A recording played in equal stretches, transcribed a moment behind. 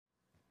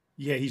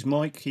Yeah, he's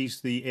Mike.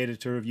 He's the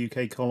editor of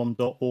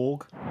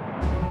ukcolumn.org.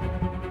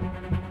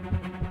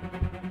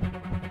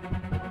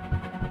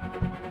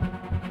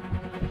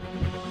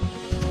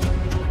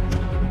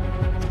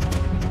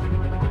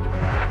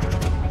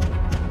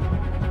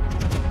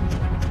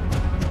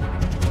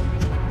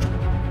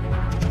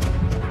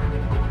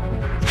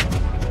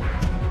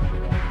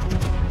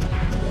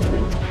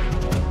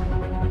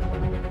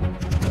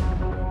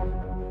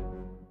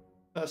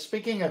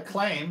 Speaking of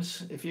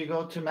claims, if you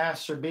go to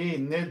Master B,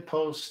 Nid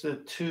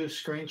posted 2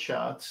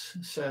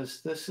 screenshots.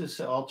 Says this is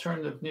the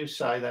alternative news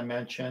site I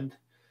mentioned.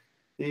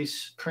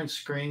 These print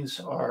screens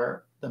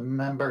are the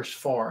members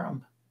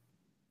forum.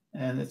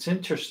 And it's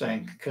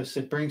interesting because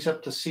it brings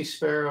up the Sea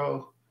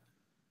Sparrow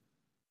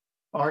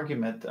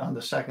argument on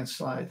the second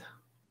slide.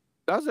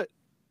 Does it?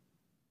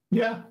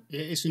 Yeah.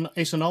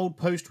 It's an old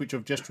post which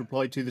I've just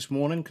replied to this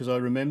morning because I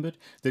remembered.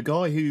 The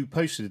guy who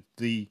posted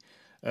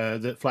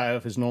that Flat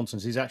Earth is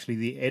nonsense is actually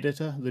the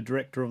editor, the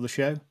director of the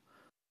show.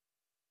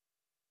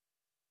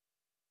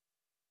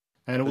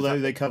 And although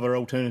they cover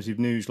alternative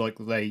news, like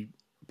they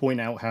point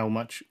out how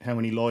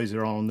many lies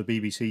there are on the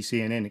BBC,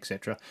 CNN,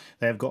 etc.,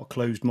 they have got a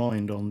closed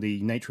mind on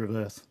the nature of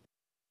Earth.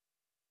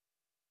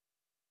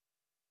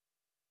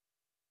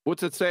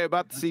 What's it say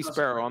about the Sea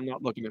Sparrow? I'm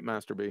not looking at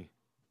Master B.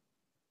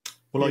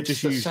 Well, I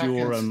just used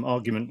your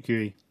argument,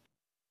 QE.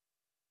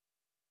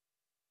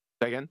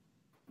 Say again?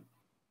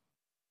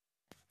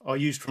 I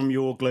used from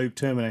your Globe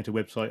Terminator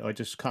website. I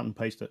just cut and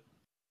paste it.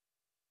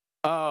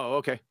 Oh,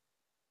 okay.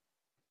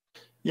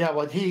 Yeah,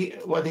 what he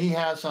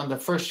has on the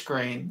first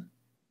screen,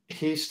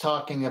 he's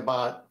talking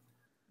about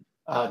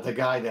the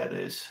guy that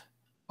is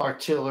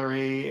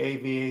artillery,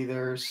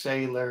 aviators,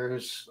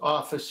 sailors,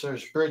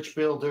 officers, bridge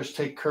builders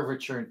take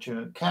curvature into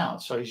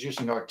account. So he's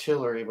using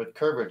artillery with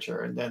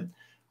curvature. And then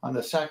on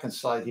the second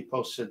slide, he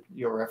posted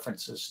your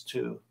references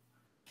to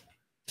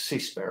Sea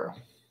Sparrow.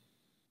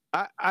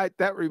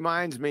 That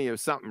reminds me of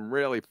something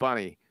really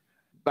funny.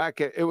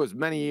 It was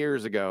many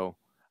years ago.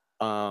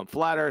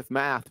 Flat Earth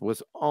Math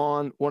was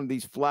on one of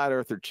these flat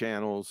earther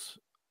channels.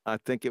 I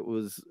think it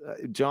was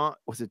John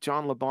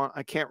LeBon?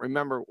 I can't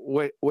remember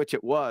which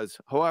it was.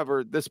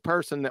 However, this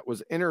person that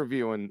was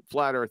interviewing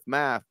Flat Earth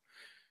Math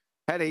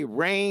had a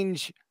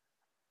range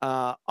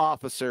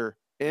officer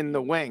in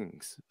the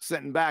wings,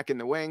 sitting back in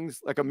the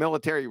wings, like a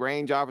military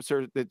range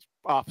officer. That's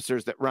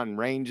officers that run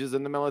ranges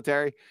in the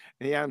military.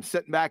 And he had him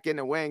sitting back in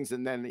the wings,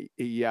 and then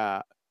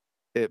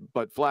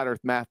but Flat Earth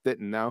Math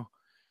didn't know.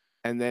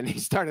 And then he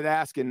started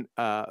asking,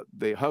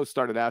 the host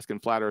started asking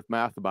Flat Earth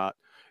Math about,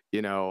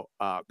 the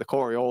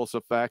Coriolis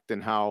effect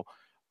and how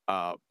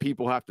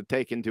people have to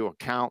take into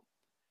account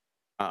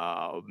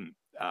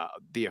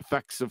the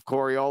effects of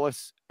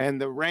Coriolis. And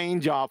the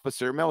range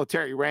officer,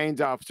 military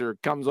range officer,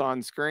 comes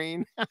on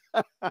screen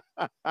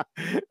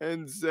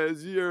and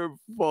says, "You're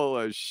full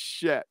of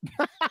shit."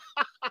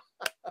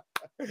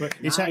 But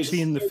it's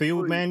actually in the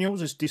field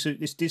manuals. It's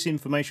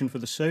disinformation for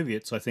the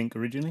Soviets, I think,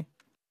 originally.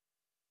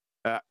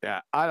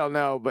 Yeah, I don't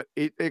know, but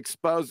it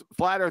exposed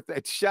Flat Earth.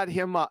 It shut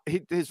him up.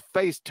 His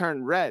face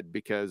turned red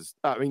because,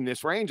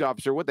 this range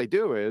officer, what they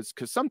do is,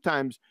 because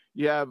sometimes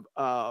you have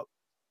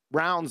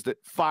rounds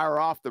that fire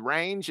off the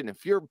range, and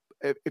if you're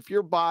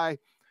by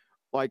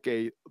like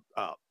a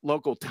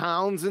local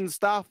towns and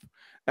stuff,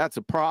 that's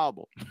a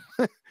problem,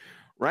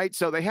 right?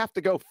 So they have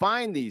to go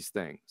find these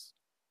things.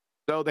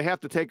 So they have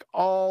to take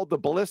all the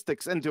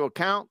ballistics into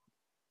account.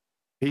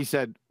 He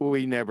said,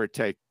 "We never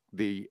take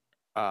the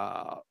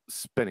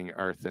spinning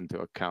Earth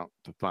into account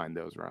to find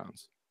those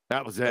rounds."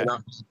 That was it.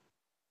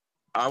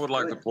 I would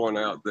like to point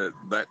out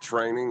that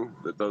training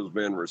that those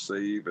men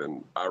receive,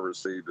 and I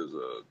received as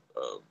a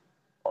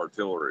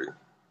artillery,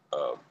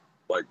 I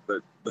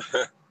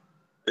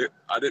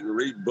didn't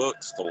read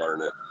books to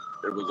learn it.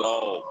 It was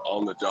all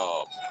on the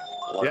job.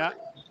 Yeah,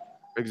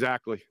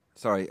 exactly.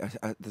 Sorry,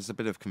 there's a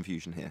bit of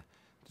confusion here.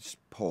 Just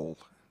Paul,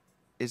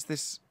 is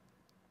this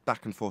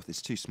back and forth?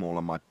 It's too small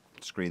on my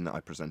screen that I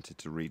presented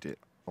to read it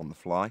on the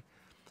fly.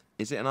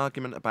 Is it an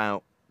argument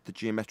about the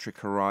geometric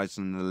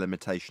horizon and the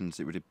limitations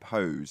it would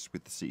impose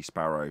with the Sea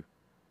Sparrow,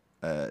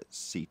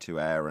 sea to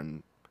air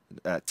and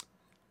air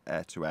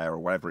to air, or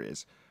whatever it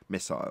is,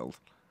 missile?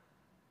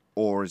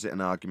 Or is it an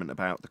argument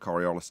about the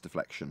Coriolis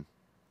deflection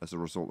as a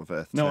result of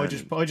Earth turning? No,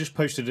 I just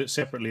posted it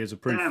separately as a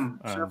proof.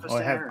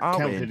 I have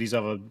counted his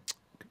other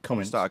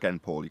comments. Start again,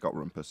 Paul. You got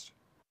rumpus.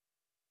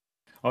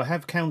 I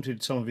have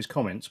counted some of his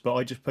comments, but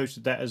I just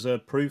posted that as a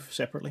proof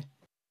separately.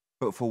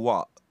 But for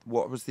what?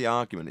 What was the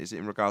argument? Is it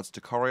in regards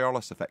to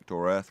Coriolis effect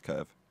or Earth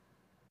curve?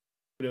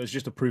 But it was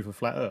just a proof of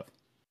flat Earth.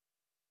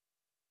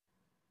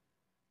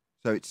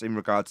 So it's in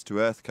regards to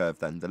Earth curve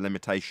then, the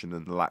limitation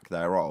and the lack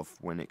thereof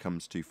when it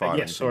comes to firing.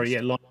 Yes, sorry,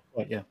 yeah,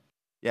 yeah.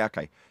 Yeah,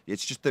 okay.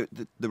 It's just the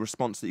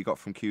response that you got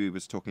from QE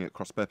was talking at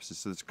cross purposes.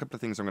 So there's a couple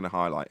of things I'm going to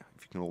highlight,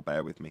 if you can all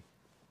bear with me.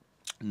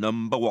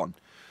 Number one,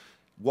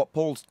 what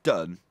Paul's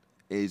done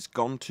is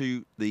gone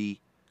to the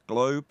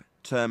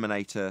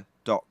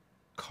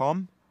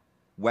globeterminator.com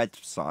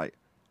website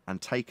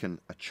and taken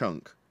a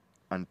chunk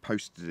and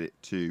posted it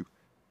to,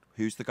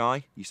 who's the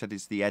guy? You said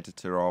he's the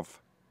editor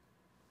of...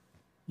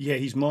 Yeah,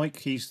 he's Mike.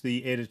 He's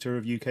the editor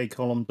of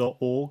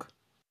ukcolumn.org.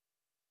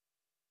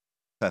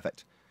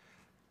 Perfect.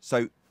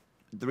 So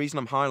the reason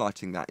I'm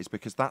highlighting that is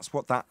because that's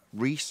what that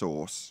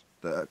resource,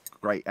 the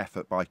great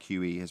effort by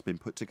QE, has been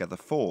put together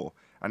for.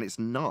 And it's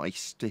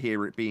nice to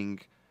hear it being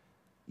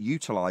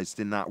utilised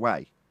in that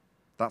way.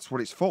 That's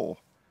what it's for.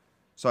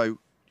 So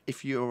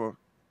if you're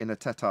in a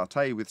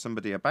tete-a-tete with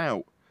somebody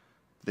about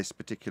this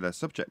particular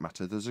subject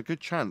matter, there's a good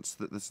chance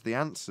that there's the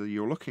answer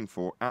you're looking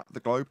for at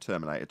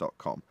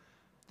theglobeterminator.com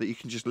that you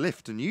can just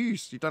lift and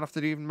use. You don't have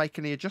to even make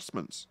any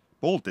adjustments.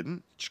 Ball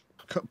didn't. Just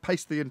cut and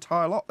paste the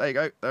entire lot. There you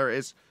go. There it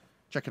is.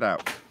 Check it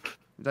out.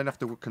 You don't have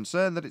to be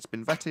concerned that it's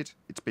been vetted.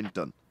 It's been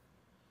done.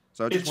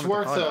 So I just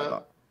wanted to highlight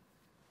that.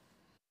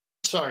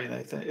 Sorry,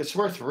 Nathan. It's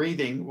worth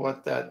reading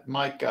what that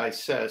Mike guy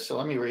says. So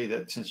let me read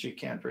it since you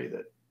can't read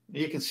it.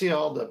 You can see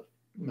all the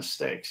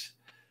mistakes.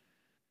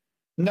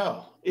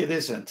 No, it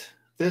isn't.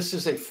 This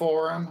is a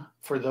forum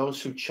for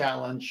those who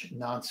challenge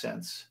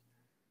nonsense,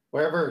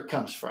 wherever it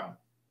comes from.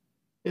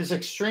 It is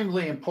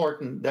extremely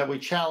important that we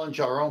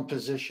challenge our own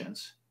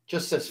positions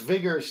just as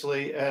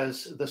vigorously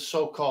as the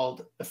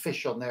so-called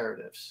official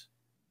narratives.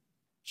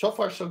 So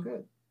far, so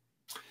good.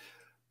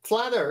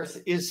 Flat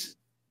Earth is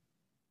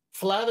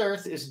wow,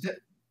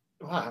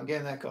 I'm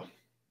getting that go.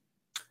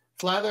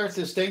 Flat Earth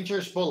is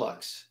dangerous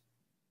bullocks.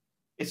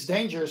 It's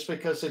dangerous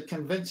because it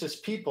convinces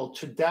people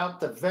to doubt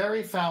the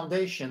very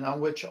foundation on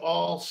which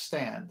all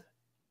stand.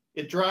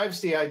 It drives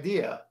the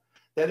idea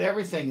that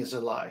everything is a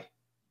lie.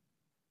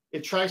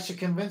 It tries to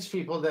convince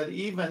people that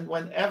even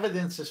when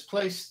evidence is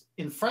placed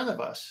in front of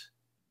us,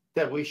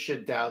 that we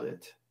should doubt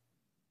it.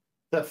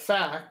 The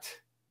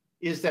fact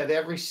is that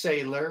every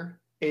sailor,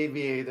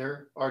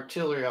 aviator,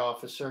 artillery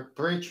officer,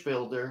 bridge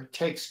builder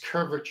takes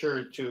curvature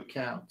into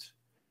account.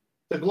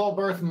 The globe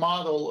Earth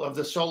model of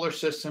the solar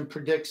system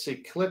predicts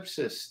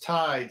eclipses,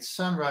 tides,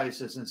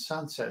 sunrises and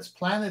sunsets,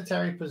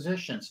 planetary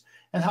positions,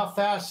 and how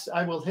fast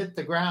I will hit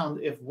the ground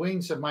if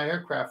wings of my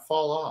aircraft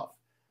fall off,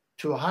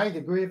 to a high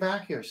degree of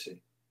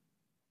accuracy.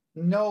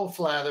 No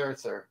flat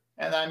earther,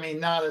 and I mean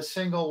not a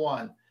single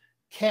one,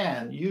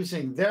 can,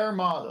 using their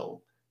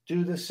model,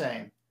 do the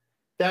same.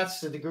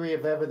 That's the degree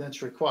of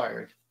evidence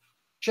required.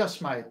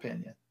 Just my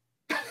opinion.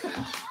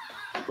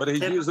 But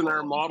he's using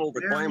our model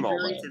to claim all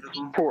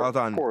that. Hold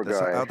on. Poor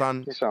guy. Hold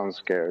on. He sounds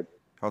scared.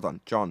 Hold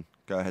on. John,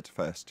 go ahead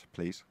first,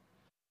 please.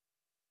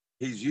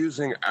 He's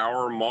using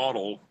our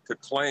model to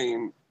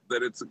claim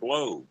that it's a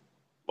globe.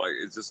 Like,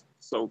 it's just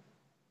so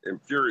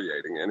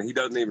infuriating, and he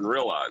doesn't even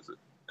realize it.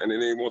 And then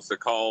he wants to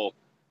call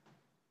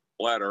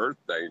flat Earth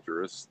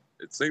dangerous.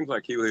 It seems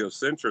like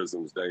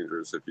heliocentrism is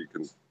dangerous if you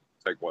can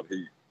take what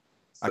he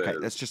says. Okay,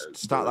 let's just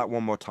start that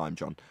one more time,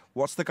 John.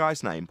 What's the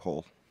guy's name,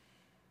 Paul?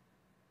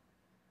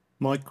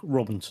 Mike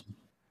Robinson.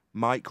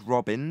 Mike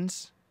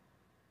Robbins?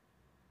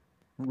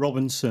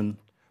 Robinson.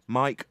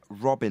 Mike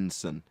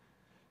Robinson.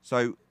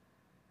 So,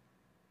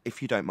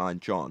 if you don't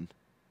mind, John,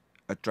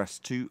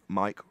 addressed to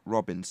Mike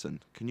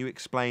Robinson, can you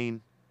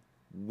explain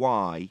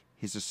why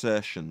his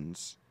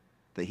assertions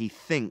that he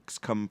thinks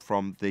come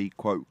from the,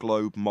 quote,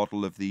 globe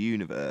model of the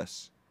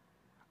universe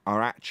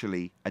are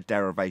actually a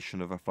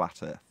derivation of a flat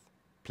Earth?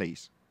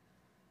 Please.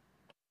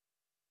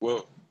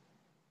 Well,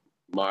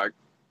 Mike,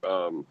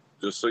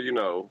 just so you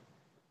know,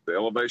 the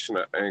elevation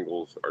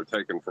angles are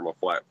taken from a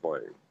flat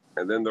plane,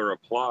 and then they're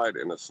applied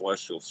in a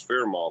celestial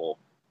sphere model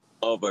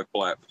of a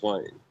flat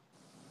plane.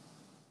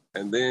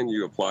 And then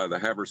you apply the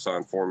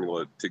Habermas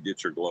formula to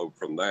get your globe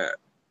from that.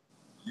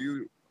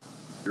 Your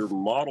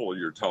model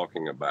you're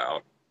talking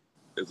about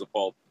is a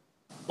false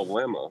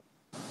dilemma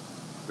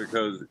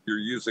because you're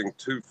using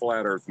two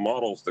flat Earth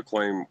models to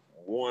claim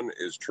one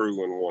is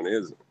true and one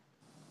isn't,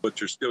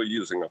 but you're still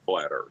using a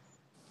flat Earth.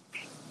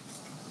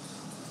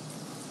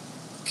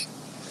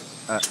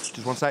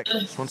 Just one sec.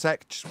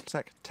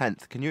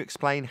 10th, can you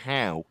explain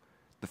how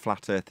the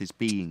flat Earth is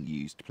being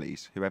used,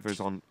 please? Whoever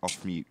is on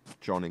off mute,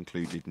 John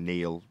included,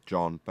 Neil,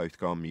 John, both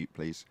go on mute,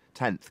 please.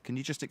 10th, can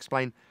you just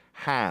explain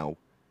how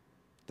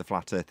the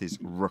flat Earth is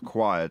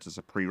required as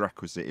a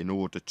prerequisite in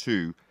order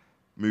to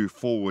move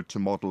forward to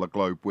model a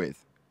globe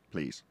with,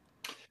 please?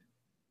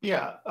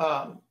 Yeah,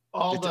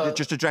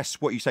 just address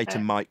what you say to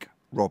Mike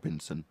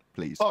Robinson,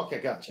 please. Okay,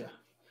 gotcha.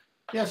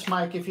 Yes,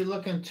 Mike, if you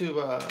look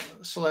into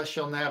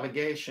celestial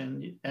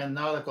navigation and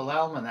nautical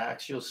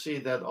almanacs, you'll see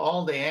that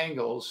all the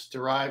angles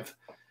derive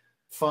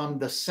from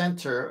the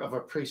center of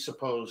a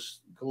presupposed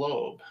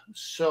globe.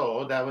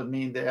 So that would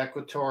mean the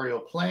equatorial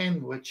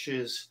plane, which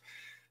is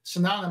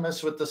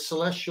synonymous with the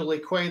celestial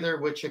equator,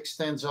 which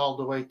extends all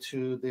the way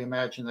to the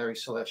imaginary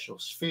celestial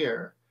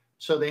sphere.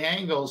 So the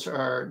angles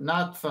are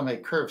not from a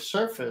curved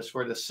surface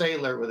where the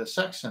sailor with a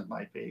sextant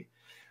might be,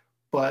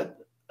 but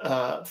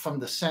from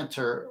the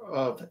center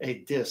of a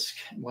disk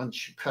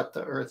once you cut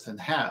the Earth in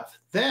half.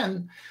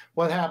 Then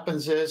what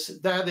happens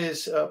is that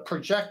is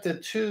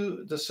projected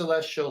to the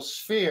celestial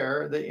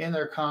sphere, the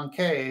inner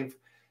concave,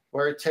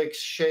 where it takes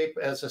shape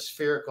as a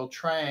spherical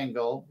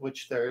triangle,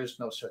 which there is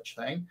no such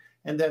thing,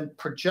 and then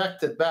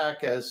projected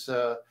back as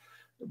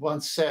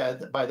once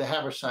said by the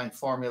Haberstein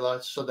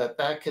formula, so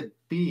that could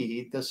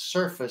be the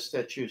surface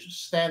that you're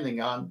standing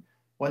on,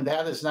 when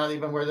that is not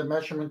even where the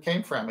measurement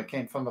came from. It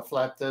came from a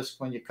flat disk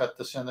when you cut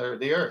the center of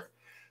the Earth.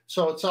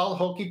 So it's all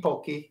hokey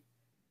pokey.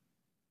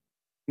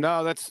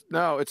 No, it's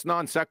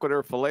non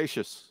sequitur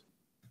fallacious,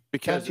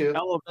 because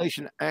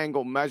elevation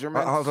angle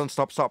measurements. Hold on,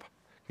 stop.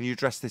 Can you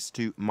address this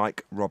to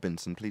Mike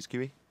Robinson, please,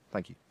 QE?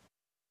 Thank you.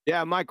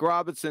 Yeah, Mike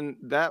Robinson,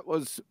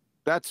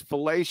 that's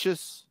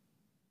fallacious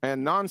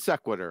and non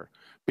sequitur,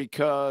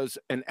 because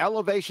an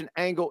elevation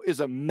angle is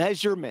a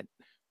measurement,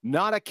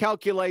 not a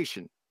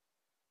calculation.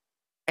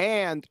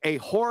 And a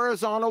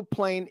horizontal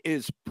plane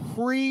is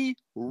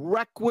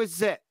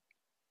prerequisite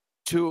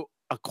to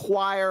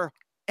acquire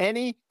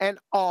any and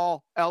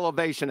all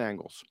elevation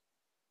angles.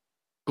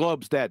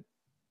 Globe's dead.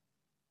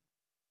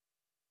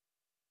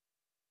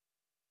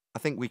 I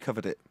think we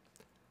covered it.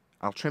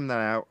 I'll trim that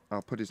out.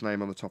 I'll put his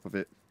name on the top of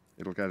it.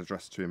 It'll get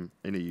addressed to him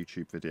in a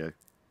YouTube video.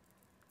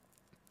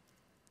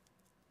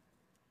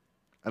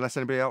 Unless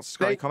anybody else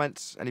got any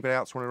comments? Anybody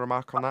else want to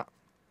remark on that?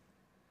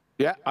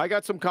 Yeah, I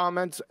got some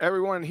comments.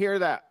 Everyone hear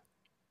that?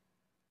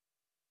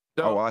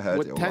 So I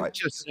heard it. All right.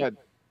 Just said,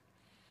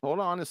 hold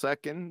on a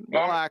second.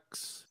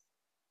 Relax.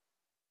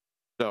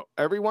 So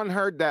everyone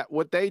heard that.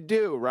 What they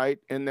do, right,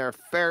 in their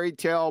fairy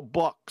tale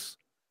books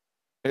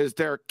is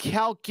they're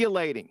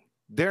calculating.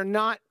 They're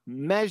not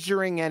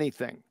measuring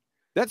anything.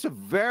 That's a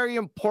very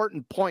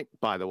important point,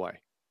 by the way.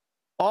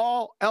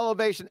 All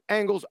elevation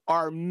angles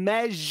are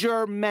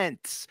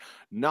measurements,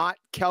 not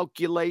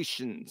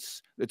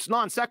calculations. It's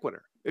non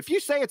sequitur. If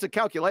you say it's a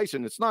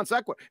calculation, it's non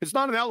sequitur. It's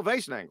not an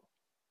elevation angle.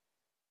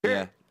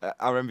 Yeah,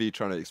 I remember you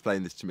trying to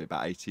explain this to me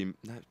about 18.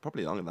 No, it's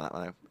probably longer than that now.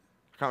 I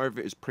can't remember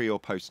if it was pre or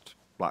post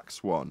Black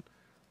Swan.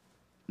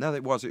 No,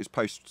 it was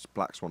post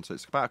Black Swan. So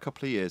it's about a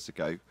couple of years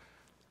ago.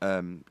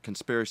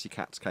 Conspiracy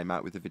Cats came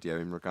out with a video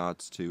in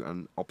regards to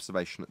an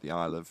observation at the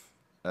Isle of,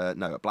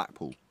 at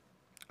Blackpool,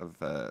 of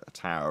a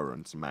tower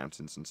and some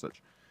mountains and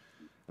such.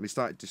 And he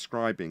started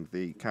describing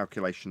the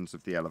calculations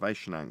of the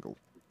elevation angle.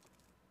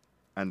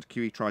 And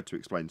QE tried to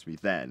explain to me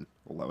then,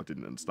 although I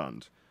didn't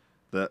understand,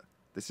 that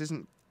this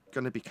isn't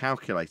going to be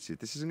calculated.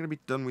 This isn't going to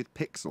be done with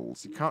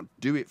pixels. You can't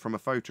do it from a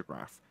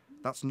photograph.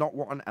 That's not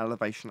what an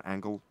elevation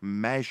angle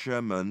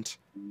measurement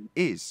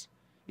is.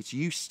 It's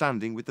you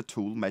standing with the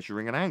tool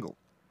measuring an angle,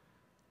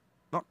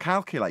 not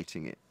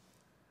calculating it.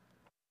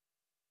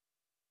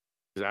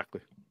 Exactly.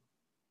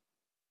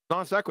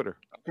 Non sequitur.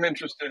 I'm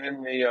interested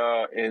in the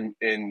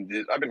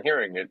I've been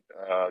hearing it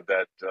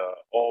that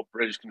all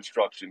bridge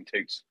construction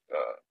takes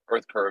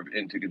earth curve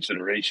into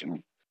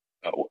consideration.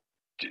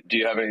 Do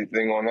you have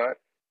anything on that?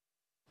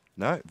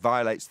 No, it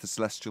violates the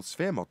celestial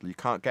sphere model. You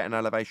can't get an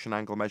elevation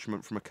angle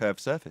measurement from a curved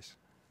surface.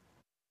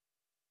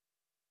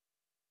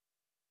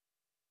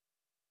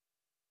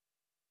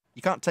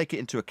 You can't take it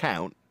into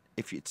account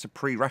if it's a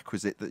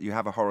prerequisite that you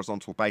have a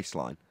horizontal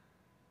baseline.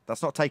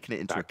 That's not taking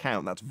it into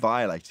account, that's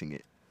violating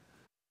it.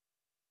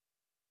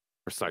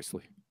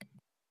 Precisely.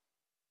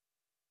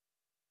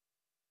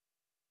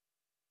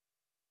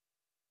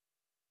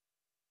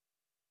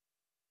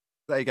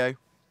 There you go.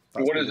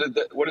 What is it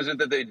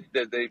that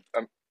they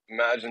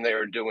imagine they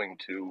are doing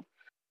to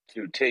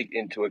take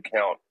into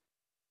account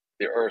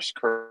the Earth's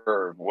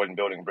curve when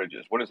building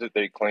bridges? What is it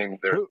they claim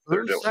they're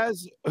doing?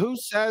 Who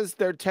says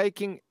they're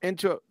taking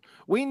into?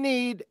 We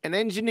need an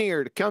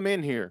engineer to come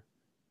in here,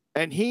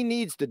 and he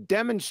needs to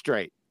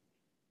demonstrate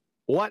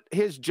what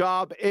his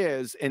job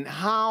is and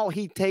how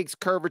he takes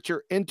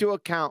curvature into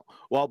account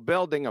while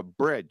building a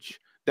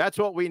bridge. That's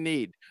what we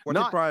need.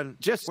 Not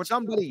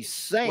somebody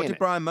saying. What did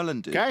Brian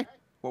Mullen do? Okay.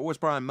 What was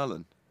Brian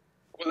Mullen?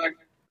 Well,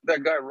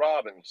 that guy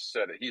Robbins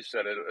said it. He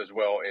said it as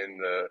well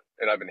and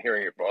I've been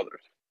hearing it from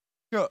others.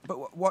 Sure,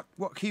 but what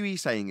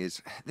QE's saying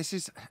is this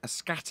is a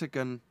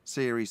scattergun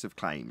series of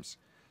claims.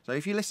 So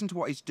if you listen to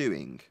what he's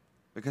doing,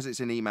 because it's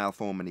in email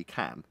form and he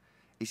can,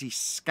 is he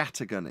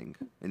scattergunning,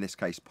 in this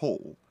case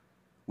Paul,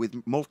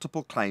 with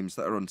multiple claims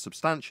that are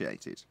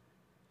unsubstantiated.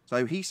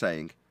 So he's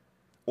saying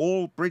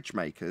all bridge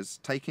makers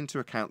take into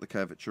account the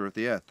curvature of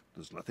the Earth.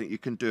 There's nothing you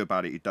can do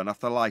about it. You don't have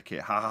to like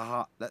it. Ha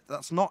ha ha.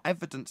 That's not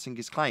evidencing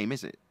his claim,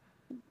 is it?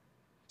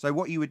 So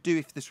what you would do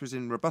if this was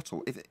in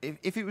rebuttal,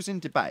 if it was in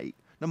debate,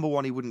 number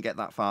one, he wouldn't get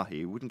that far here.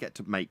 He wouldn't get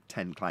to make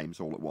 10 claims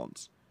all at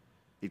once.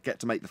 He'd get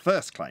to make the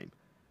first claim.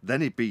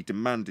 Then he'd be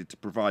demanded to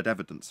provide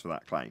evidence for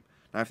that claim.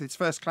 Now, if his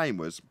first claim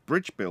was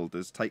bridge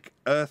builders take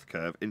Earth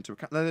curve into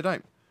account, no, they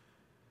don't.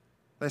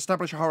 They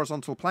establish a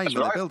horizontal plane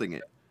when they're building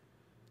it.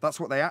 That's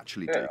what they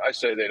actually do. I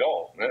say they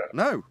don't. Yeah.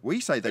 No, we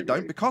say they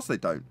don't because they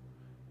don't.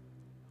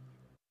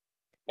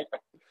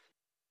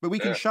 But we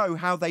can show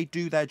how they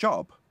do their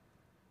job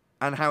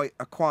and how it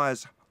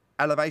acquires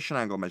elevation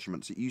angle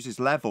measurements. It uses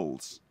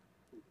levels.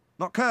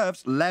 Not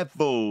curves,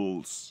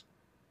 levels.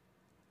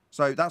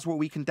 So that's what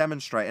we can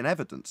demonstrate in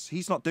evidence.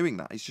 He's not doing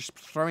that. He's just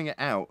throwing it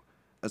out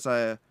as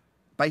a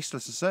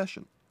baseless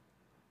assertion.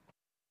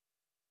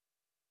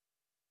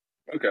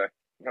 Okay.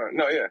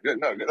 No, yeah, good.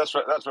 No, that's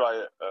right. That's what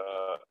I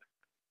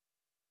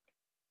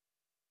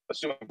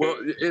assume. Well,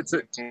 it's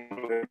a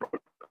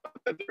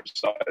that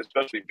there's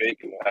especially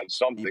bacon has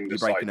something to You're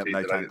breaking up, citate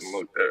no that I thanks. didn't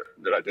look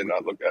that I did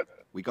not look at.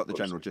 We got the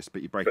general gist,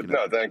 but you're But breaking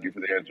no, up. thank you for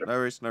the answer. No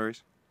worries, no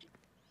worries.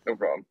 No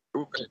problem.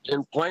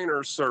 In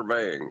planar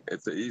surveying,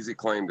 it's an easy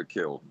claim to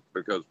kill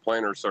because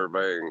planar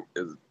surveying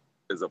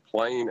is a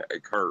plane, a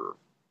curve.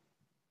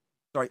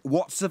 Sorry,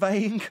 what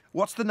surveying?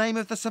 What's the name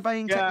of the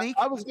surveying technique?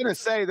 I was going to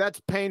say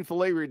that's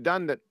painfully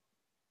redundant.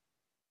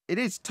 It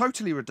is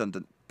totally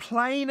redundant.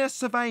 Planar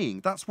surveying,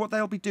 that's what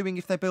they'll be doing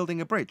if they're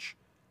building a bridge.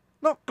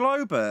 Not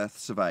globe earth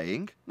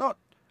surveying, not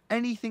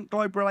anything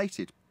globe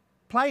related.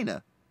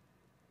 Planar.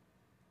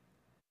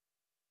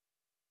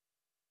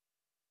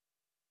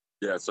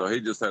 Yeah, so he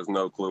just has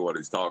no clue what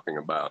he's talking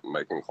about and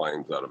making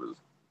claims out of his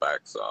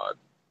backside.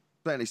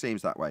 Certainly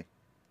seems that way.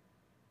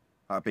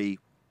 That'd be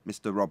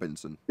Mr.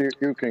 Robinson.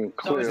 You can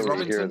clearly hear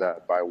Robinson?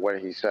 that by what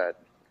he said.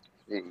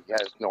 He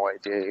has no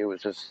idea.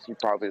 He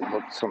probably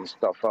looked some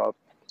stuff up,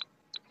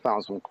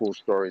 found some cool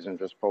stories, and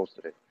just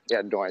posted it. He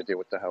had no idea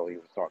what the hell he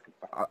was talking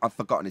about. I've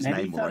forgotten his Maybe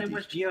name he thought already. it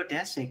was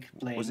geodesic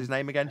plane. What's his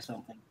name again? Or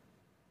something.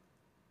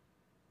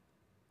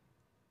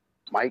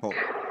 Mike, Paul.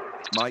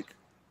 Mike?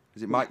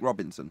 Is it Mike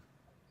Robinson?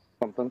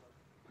 something.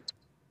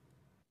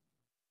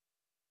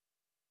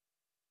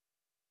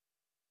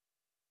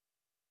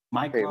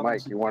 Mike Hey, Robinson.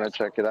 Mike, you want to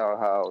check it out?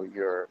 How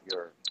your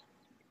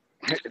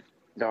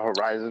the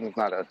horizon is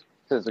not a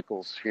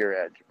physical sphere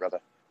edge, brother.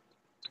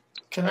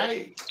 Can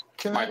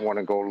Might want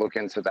to go look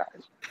into that.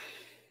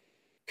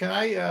 Can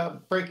I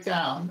break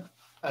down?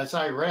 As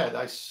I read,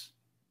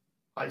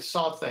 I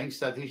saw things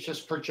that he's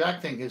just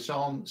projecting his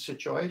own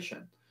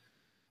situation.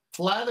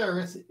 Flat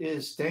Earth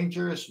is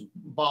dangerous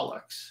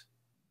bollocks.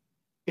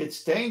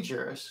 It's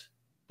dangerous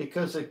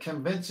because it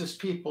convinces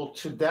people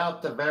to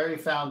doubt the very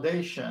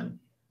foundation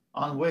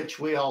on which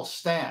we all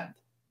stand.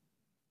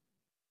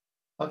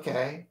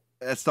 Okay.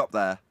 Stop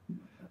there.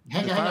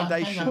 Hang The on,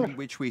 foundation hang on on.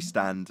 which we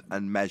stand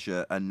and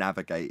measure and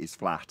navigate is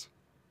flat.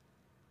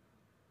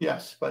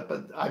 Yes, but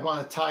I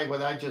want to tie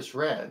what I just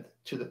read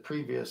to the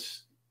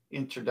previous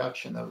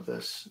introduction of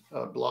this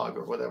blog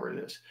or whatever it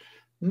is.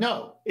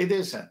 No, it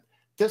isn't.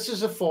 This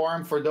is a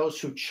forum for those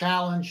who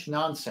challenge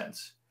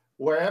nonsense,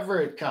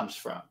 wherever it comes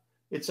from.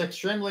 It's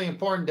extremely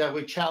important that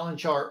we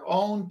challenge our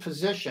own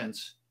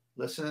positions,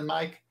 listen,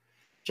 Mike,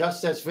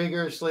 just as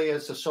vigorously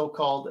as the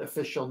so-called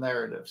official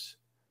narratives.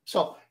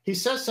 So he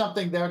says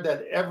something there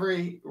that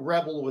every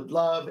rebel would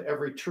love,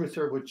 every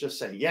truther would just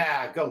say,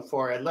 yeah, go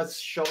for it. Let's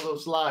show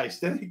those lies.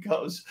 Then he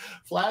goes,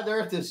 flat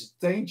Earth is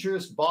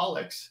dangerous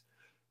bollocks.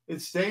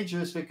 It's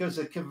dangerous because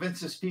it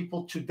convinces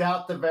people to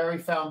doubt the very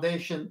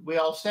foundation we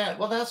all stand.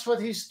 Well, that's what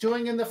he's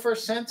doing in the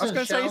first sentence. I was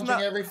going to say, isn't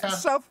that every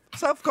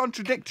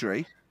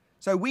self-contradictory?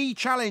 So we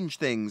challenge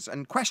things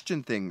and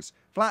question things.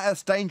 Flat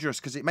Earth's dangerous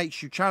because it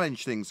makes you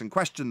challenge things and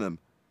question them.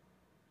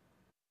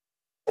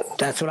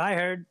 That's what I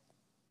heard.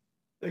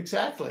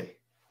 Exactly.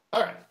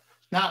 All right.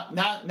 Now he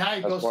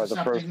That's goes why to the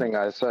something. first thing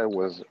I said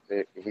was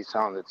he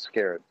sounded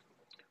scared.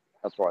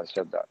 That's why I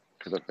said that,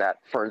 because of that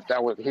first.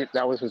 That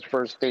was his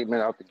first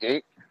statement out the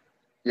gate.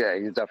 Yeah,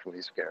 he's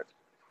definitely scared.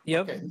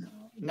 Yep. Okay.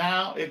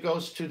 Now it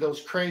goes to those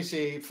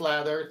crazy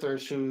flat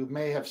earthers who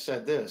may have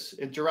said this.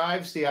 It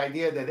derives the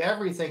idea that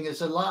everything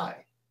is a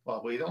lie.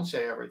 Well, we don't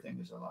say everything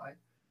is a lie.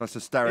 That's a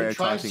It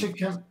tries to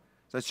stereotyping. So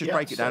let's just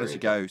break it down as you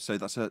go. So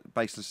that's a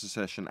baseless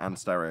assertion and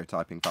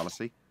stereotyping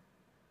fallacy.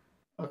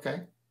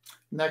 Okay.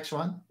 Next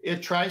one.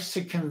 It tries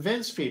to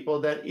convince people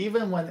that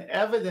even when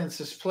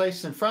evidence is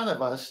placed in front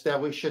of us,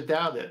 that we should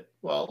doubt it.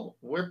 Well,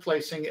 we're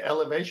placing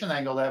elevation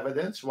angle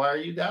evidence. Why are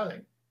you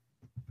doubting?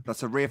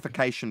 That's a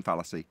reification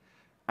fallacy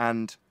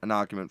and an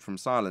argument from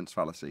silence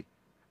fallacy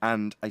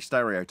and a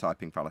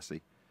stereotyping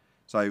fallacy.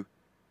 So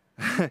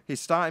his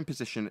starting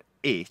position,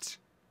 it.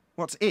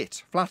 What's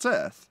it? Flat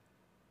Earth?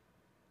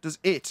 Does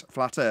it,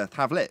 flat Earth,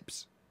 have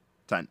lips?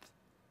 10th.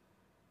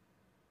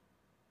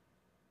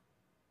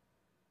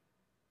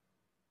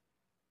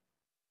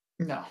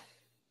 No.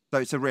 So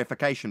it's a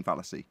reification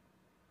fallacy.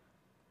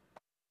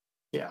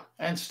 Yeah.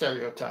 And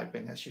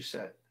stereotyping, as you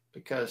said,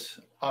 because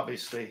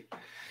obviously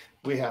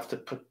we have to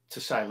put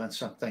to silence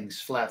some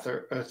things flat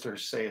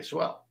earthers say as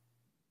well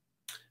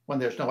when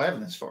there's no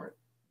evidence for it.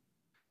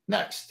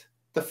 Next,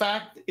 the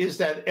fact is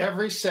that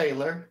every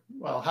sailor,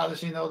 well, how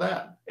does he know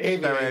that?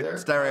 Aviator.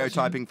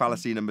 Stereotyping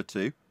fallacy number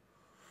 2.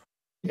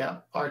 Yeah.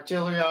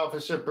 Artillery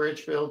officer,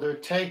 bridge builder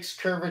takes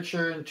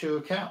curvature into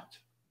account.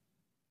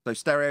 So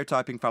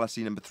stereotyping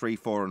fallacy number 3,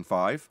 4, and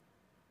 5.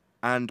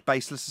 And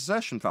baseless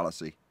assertion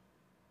fallacy.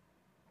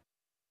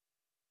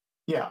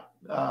 Yeah.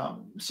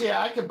 See,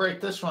 I could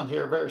break this one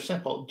here very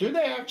simple. Do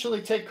they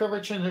actually take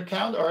curvature into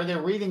account, or are they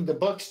reading the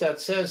books that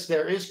says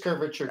there is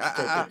curvature to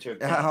take into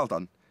account? Hold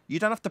on. You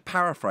don't have to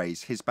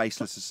paraphrase his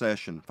baseless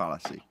assertion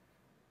fallacy.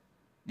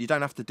 You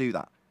don't have to do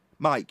that.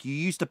 Mike, you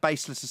used a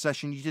baseless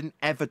assertion. You didn't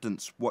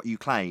evidence what you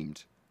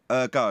claimed.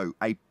 Ergo,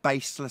 a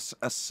baseless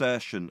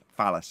assertion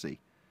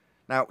fallacy.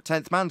 Now,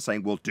 10th man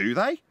saying, well, do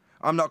they?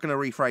 I'm not going to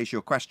rephrase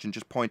your question.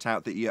 Just point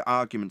out that your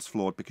argument's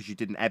flawed because you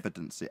didn't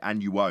evidence it,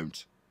 and you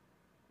won't.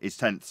 Is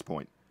 10th's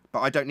point. But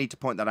I don't need to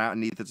point that out,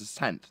 and neither does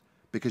 10th.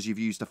 because you've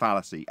used a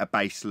fallacy, a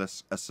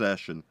baseless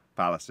assertion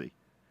fallacy,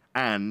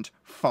 and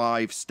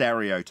 5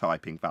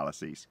 stereotyping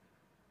fallacies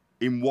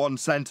in one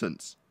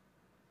sentence.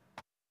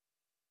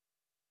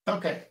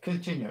 Okay,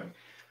 continuing.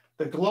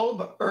 The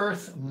globe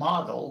Earth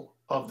model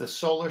of the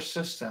solar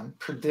system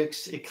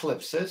predicts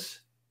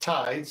eclipses,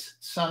 tides,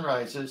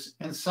 sunrises,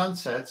 and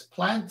sunsets,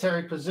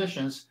 planetary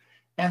positions,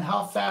 and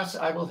how fast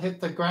I will hit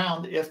the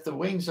ground if the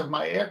wings of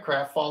my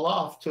aircraft fall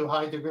off to a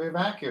high degree of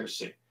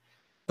accuracy.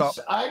 Stop.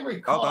 So I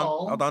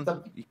recall. Hold on.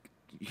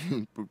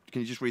 Can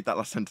you just read that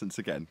last sentence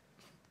again?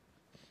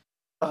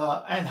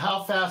 And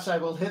how fast I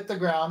will hit the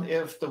ground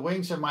if the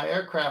wings of my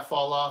aircraft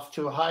fall off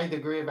to a high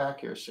degree of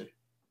accuracy.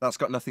 That's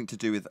got nothing to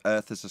do with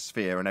Earth as a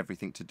sphere and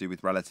everything to do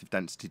with relative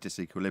density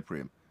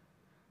disequilibrium.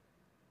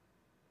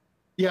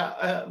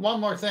 Yeah, one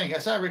more thing.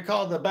 As I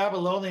recall, the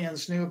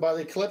Babylonians knew about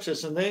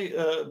eclipses, and they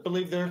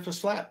believed the Earth was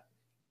flat.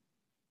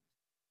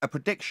 A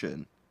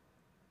prediction,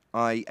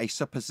 a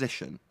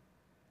supposition,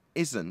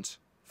 isn't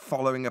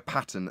following a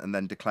pattern and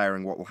then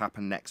declaring what will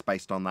happen next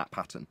based on that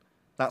pattern.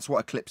 That's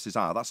what eclipses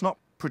are. That's not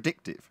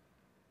predictive.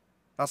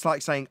 That's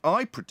like saying,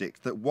 I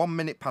predict that 1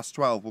 minute past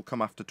 12 will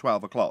come after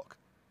 12 o'clock.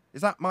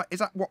 Is that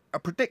what a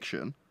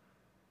prediction?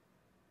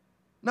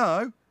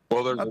 No.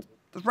 Well, there's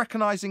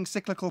recognizing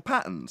cyclical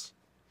patterns.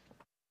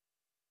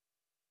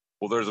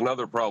 Well, there's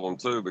another problem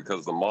too,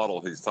 because the model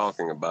he's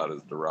talking about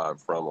is derived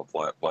from a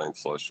flat plane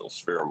celestial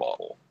sphere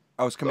model.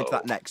 I was coming to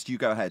that next. You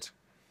go ahead.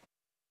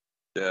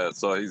 Yeah,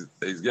 so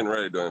he's getting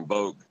ready to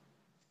invoke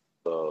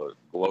the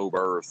globe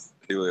Earth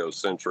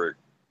heliocentric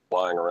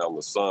flying around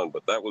the sun,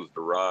 but that was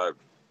derived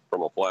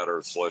from a flat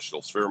Earth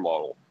celestial sphere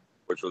model,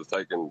 which was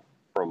taken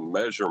from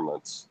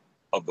measurements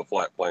of the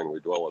flat plane we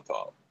dwell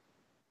atop.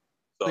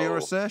 So your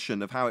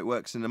assertion of how it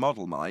works in the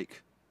model,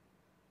 Mike,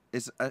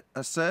 is an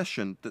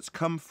assertion that's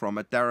come from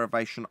a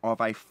derivation of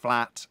a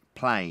flat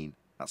plane.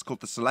 That's called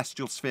the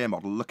celestial sphere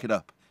model. Look it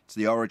up. It's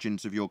the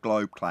origins of your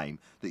globe claim.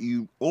 That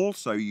you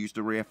also used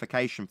a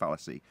reification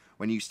fallacy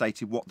when you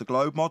stated what the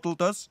globe model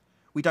does.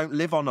 We don't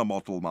live on a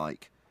model,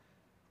 Mike.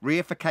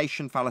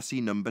 Reification fallacy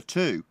number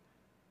 2.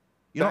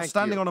 You're not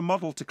standing on a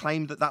model to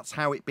claim that that's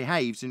how it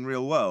behaves in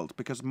real world,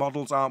 because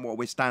models aren't what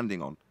we're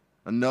standing on.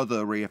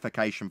 Another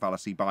reification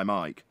fallacy by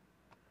Mike.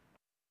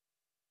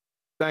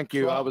 Thank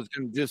you. I was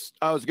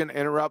going to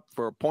interrupt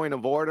for a point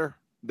of order.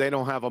 They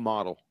don't have a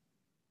model.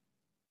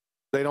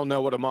 They don't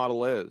know what a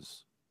model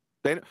is.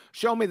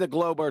 Show me the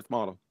globe Earth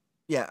model.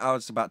 Yeah, I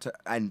was about to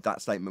end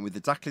that statement with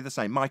exactly the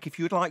same. Mike, if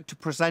you'd like to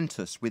present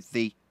us with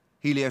the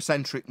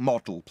heliocentric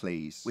model,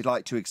 please. We'd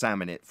like to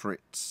examine it for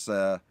its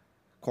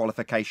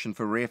qualification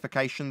for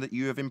reification that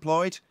you have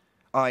employed,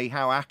 i.e.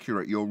 how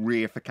accurate your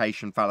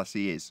reification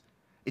fallacy is.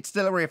 It's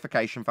still a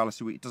reification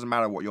fallacy. It doesn't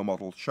matter what your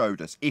model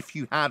showed us, if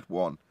you had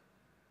one.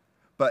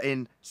 But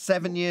in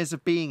 7 years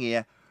of being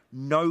here,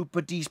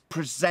 nobody's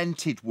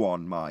presented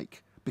one,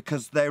 Mike,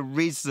 because there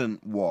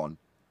isn't one.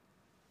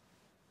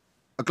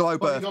 A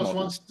globe Earth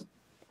model.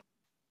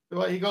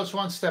 He goes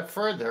one step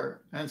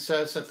further and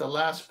says at the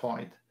last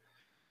point,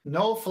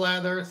 no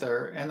flat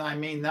earther, and I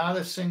mean not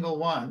a single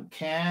one,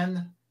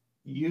 can,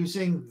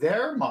 using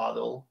their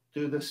model,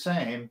 do the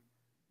same.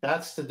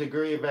 That's the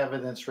degree of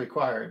evidence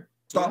required.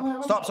 Stop.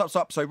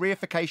 So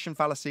reification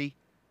fallacy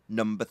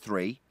number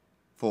 3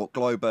 for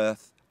globe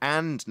Earth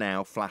and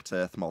now flat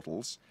Earth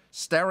models.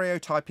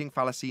 Stereotyping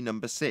fallacy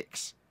number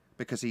 6,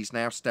 because he's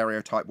now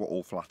stereotyped what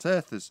all flat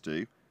Earthers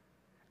do.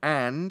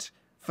 And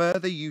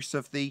further use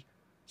of the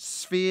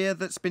sphere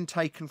that's been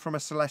taken from a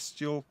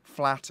celestial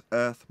flat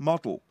Earth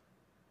model.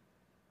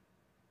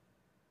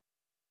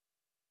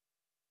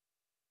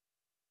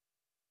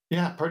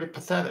 Yeah, pretty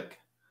pathetic.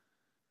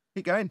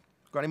 Keep going.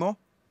 Got any more?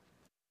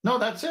 No,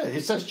 that's it. He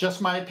says,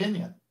 just my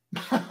opinion.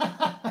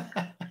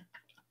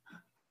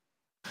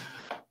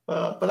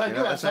 But I do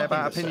have say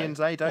about to opinions,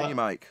 say. don't you,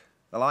 Mike?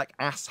 They're like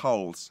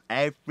assholes.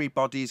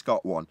 Everybody's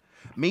got one.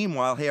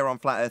 Meanwhile, here on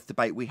Flat Earth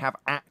Debate, we have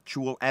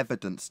actual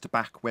evidence to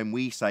back when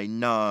we say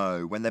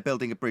no. When they're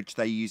building a bridge,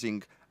 they're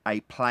using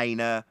a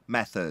planar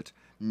method,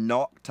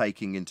 not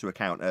taking into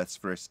account Earth's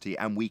sphericity,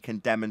 and we can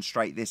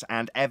demonstrate this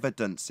and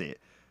evidence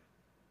it.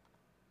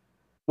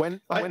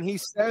 When he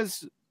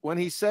says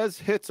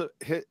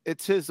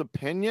it's his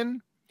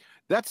opinion,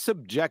 that's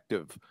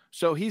subjective.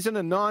 So he's in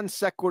a non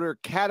sequitur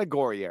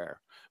category here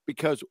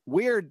because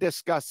we're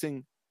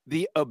discussing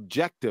the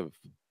objective.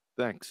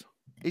 Thanks.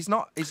 He's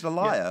a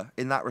liar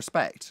in that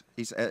respect.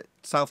 He's a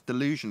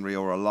self-delusionary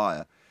or a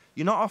liar.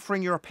 You're not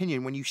offering your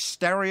opinion when you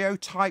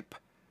stereotype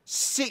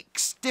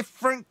 6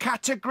 different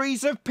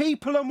categories of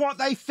people and what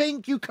they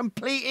think, you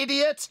complete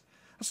idiot.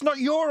 That's not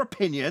your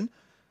opinion.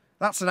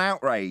 That's an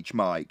outrage,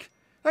 Mike.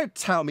 Don't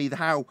tell me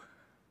how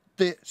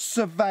the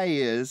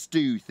surveyors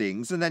do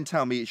things and then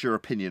tell me it's your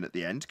opinion at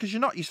the end, because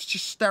you're not. It's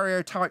just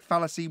stereotype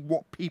fallacy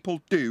what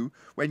people do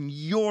when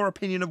your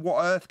opinion of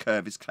what Earth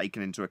curve is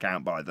taken into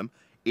account by them.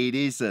 It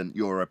isn't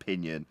your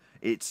opinion.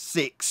 It's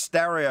 6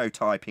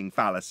 stereotyping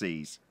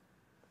fallacies.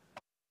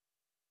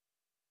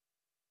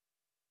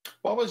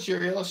 What was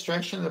your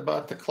illustration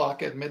about the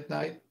clock at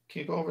midnight?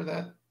 Can you go over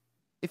that?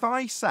 If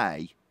I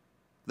say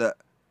that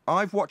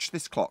I've watched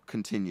this clock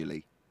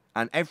continually,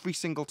 and every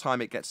single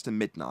time it gets to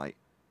midnight,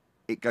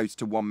 it goes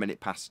to 1 minute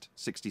past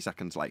 60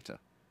 seconds later.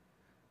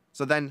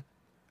 So then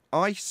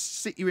I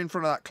sit you in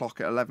front of that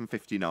clock at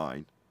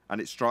 11:59,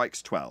 and it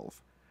strikes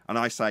 12, and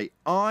I say,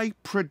 I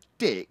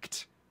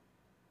predict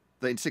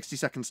that in 60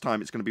 seconds'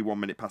 time it's going to be 1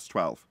 minute past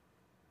 12.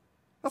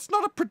 That's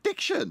not a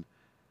prediction.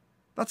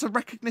 That's a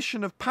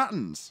recognition of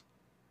patterns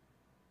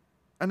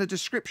and a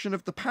description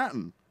of the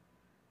pattern,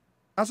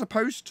 as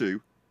opposed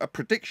to a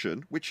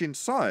prediction, which in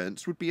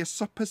science would be a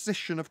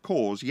supposition of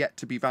cause yet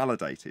to be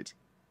validated.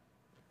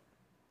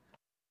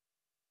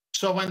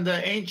 So when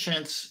the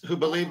ancients who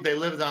believed they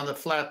lived on the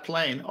flat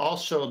plane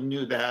also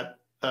knew that,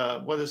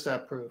 what does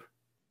that prove?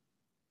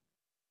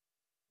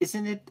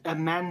 Isn't it a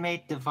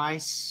man-made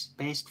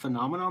device-based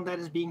phenomenon that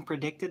is being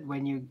predicted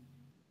when you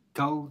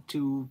go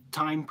to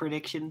time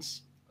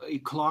predictions,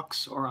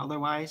 clocks or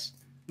otherwise?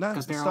 No,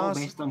 because they're all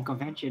based on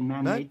convention,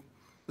 man-made. No,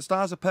 the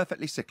stars are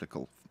perfectly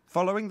cyclical.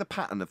 Following the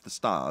pattern of the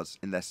stars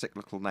in their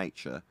cyclical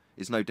nature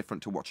is no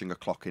different to watching a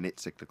clock in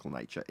its cyclical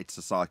nature. It's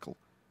a cycle.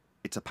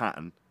 It's a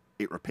pattern.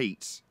 It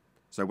repeats.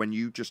 So when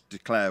you just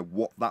declare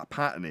what that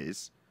pattern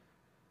is,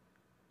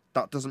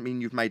 that doesn't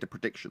mean you've made a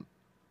prediction.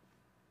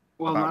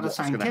 Well, about not a what's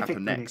going to scientific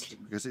happen prediction.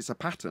 next, because it's a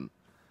pattern.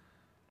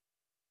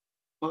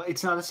 Well,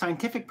 it's not a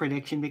scientific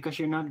prediction because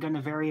you're not going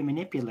to vary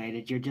manipulate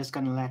it. You're just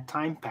going to let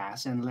time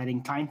pass, and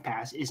letting time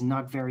pass is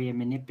not very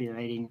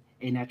manipulating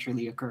a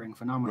naturally occurring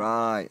phenomenon.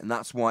 Right, and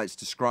that's why it's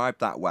described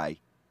that way.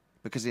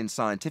 Because in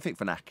scientific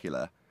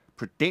vernacular,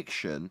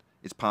 prediction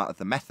is part of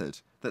the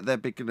method that they're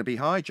going to be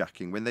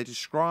hijacking when they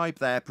describe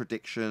their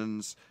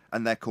predictions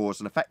and their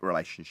cause and effect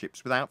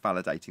relationships without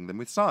validating them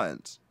with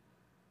science.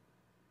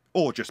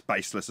 Or just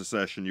baseless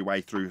assertion your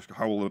way through a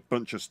whole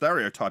bunch of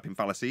stereotyping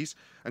fallacies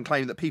and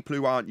claim that people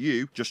who aren't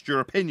you, just your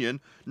opinion,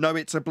 know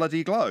it's a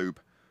bloody globe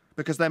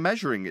because they're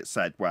measuring it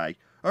said way.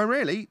 Oh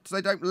really? So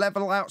they don't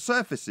level out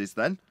surfaces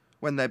then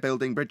when they're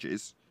building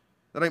bridges?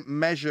 They don't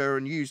measure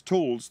and use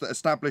tools that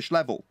establish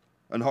level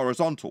and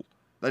horizontal.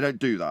 They don't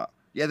do that.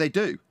 Yeah, they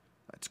do.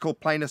 It's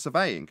called planar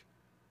surveying.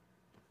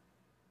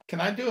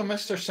 Can I do a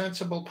Mr.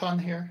 Sensible pun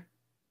here?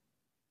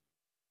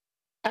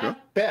 Sure.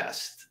 At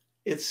best,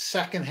 it's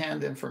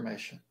secondhand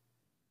information.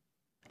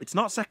 It's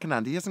not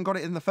secondhand. He hasn't got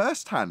it in the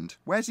first hand.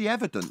 Where's the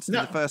evidence in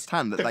the first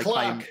hand that they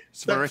claim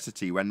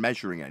sphericity when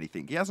measuring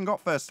anything? He hasn't got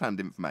first-hand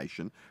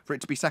information for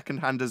it to be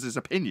second-hand as his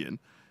opinion.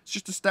 It's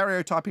just a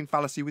stereotyping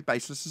fallacy with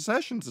baseless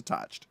assertions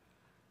attached.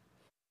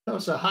 That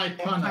was a high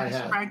pun I was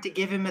had. trying to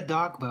give him a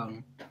dog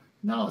bone.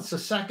 No, it's the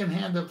second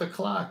hand of the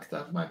clock.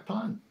 That's my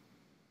pun.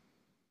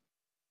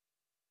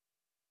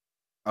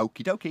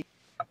 Okie dokie.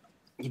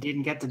 You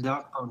didn't get the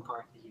dog bone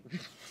part.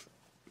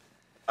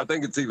 I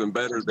think it's even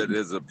better that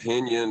his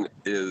opinion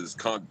is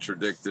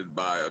contradicted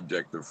by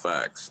objective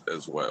facts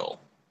as well.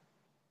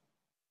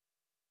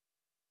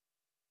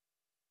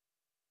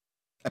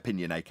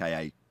 Opinion,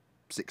 aka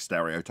 6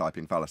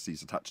 stereotyping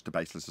fallacies attached to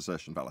baseless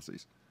assertion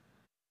fallacies.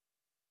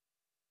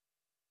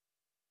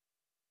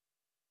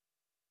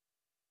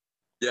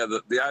 Yeah,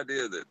 the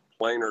idea that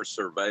planar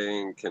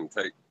surveying can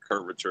take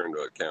curvature into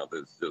account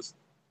is just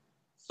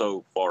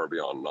so far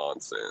beyond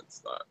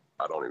nonsense.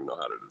 I don't even know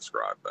how to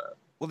describe that.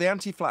 Well, the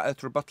anti-flat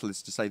Earth rebuttal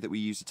is to say that we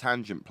use a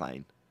tangent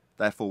plane.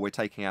 Therefore, we're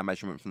taking our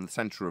measurement from the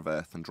centre of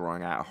Earth and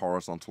drawing out a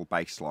horizontal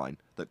baseline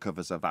that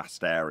covers a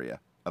vast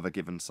area of a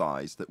given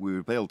size that we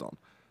would build on.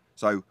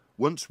 So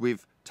once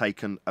we've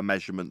taken a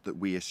measurement that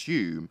we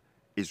assume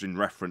is in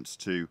reference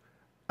to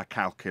a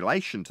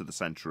calculation to the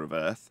centre of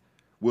Earth,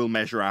 we'll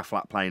measure our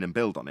flat plane and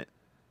build on it.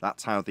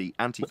 That's how the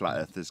anti-flat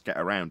earthers get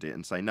around it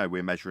and say, no,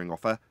 we're measuring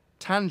off a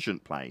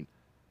tangent plane.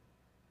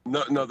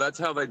 No, that's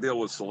how they deal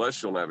with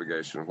celestial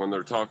navigation. When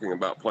they're talking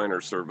about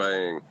planar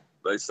surveying,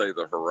 they say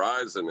the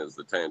horizon is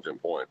the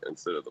tangent point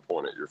instead of the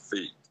point at your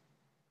feet.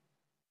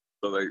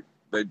 So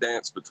they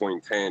dance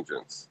between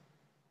tangents,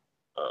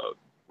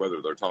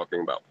 whether they're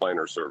talking about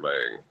planar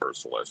surveying or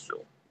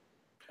celestial.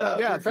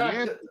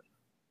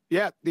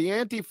 The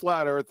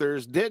anti-flat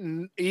earthers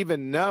didn't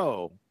even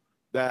know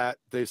that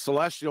the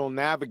celestial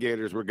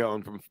navigators were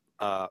going from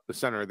the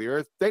center of the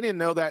Earth. They didn't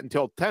know that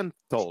until 10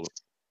 told them.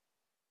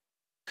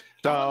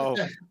 So,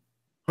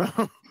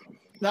 that's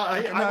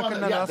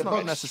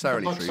not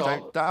necessarily true.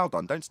 Hold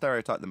on, don't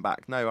stereotype them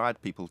back. No, I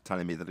had people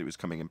telling me that it was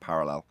coming in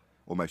parallel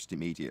almost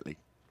immediately.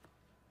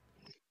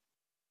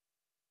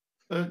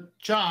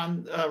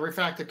 John,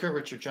 refracted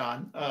curvature,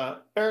 John.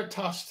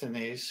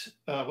 Eratosthenes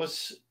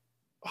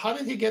how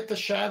did he get the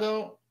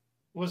shadow?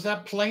 Was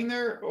that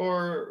planar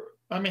or,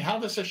 I mean, how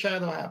does a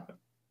shadow happen?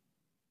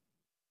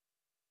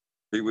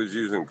 He was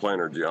using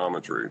planar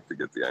geometry to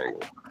get the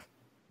angle.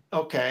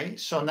 Okay,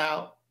 so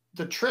now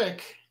the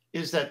trick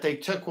is that they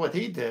took what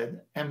he did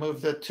and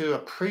moved it to a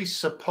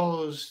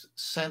presupposed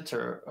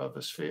center of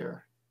a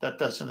sphere that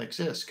doesn't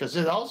exist. Because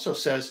it also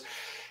says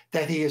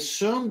that he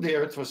assumed the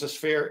Earth was a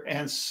sphere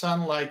and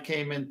sunlight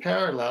came in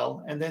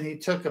parallel. And then he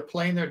took a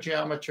planar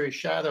geometry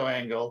shadow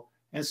angle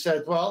and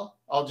said, well,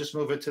 I'll just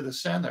move it to the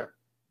center.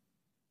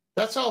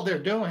 That's all they're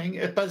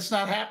doing, but it's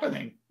not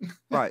happening.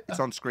 Right,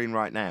 it's on screen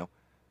right now.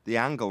 the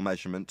angle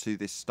measurement to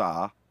this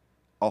star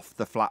off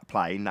the flat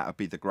plane, that would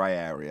be the grey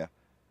area,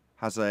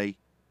 has a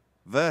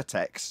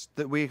vertex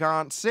that we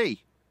can't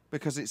see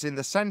because it's in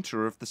the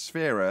centre of the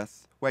sphere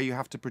Earth, where you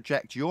have to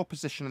project your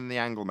position and the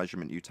angle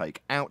measurement you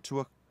take out to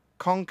a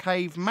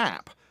concave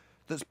map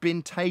that's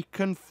been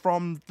taken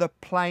from the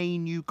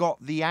plane you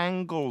got the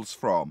angles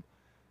from.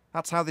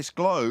 That's how this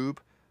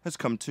globe has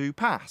come to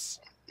pass.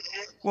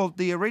 Well,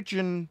 the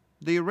original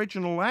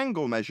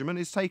angle measurement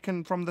is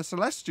taken from the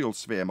celestial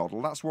sphere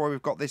model. That's why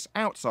we've got this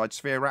outside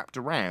sphere wrapped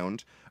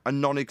around a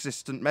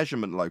non-existent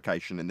measurement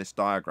location in this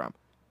diagram.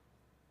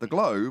 The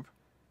globe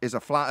is a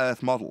flat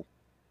Earth model.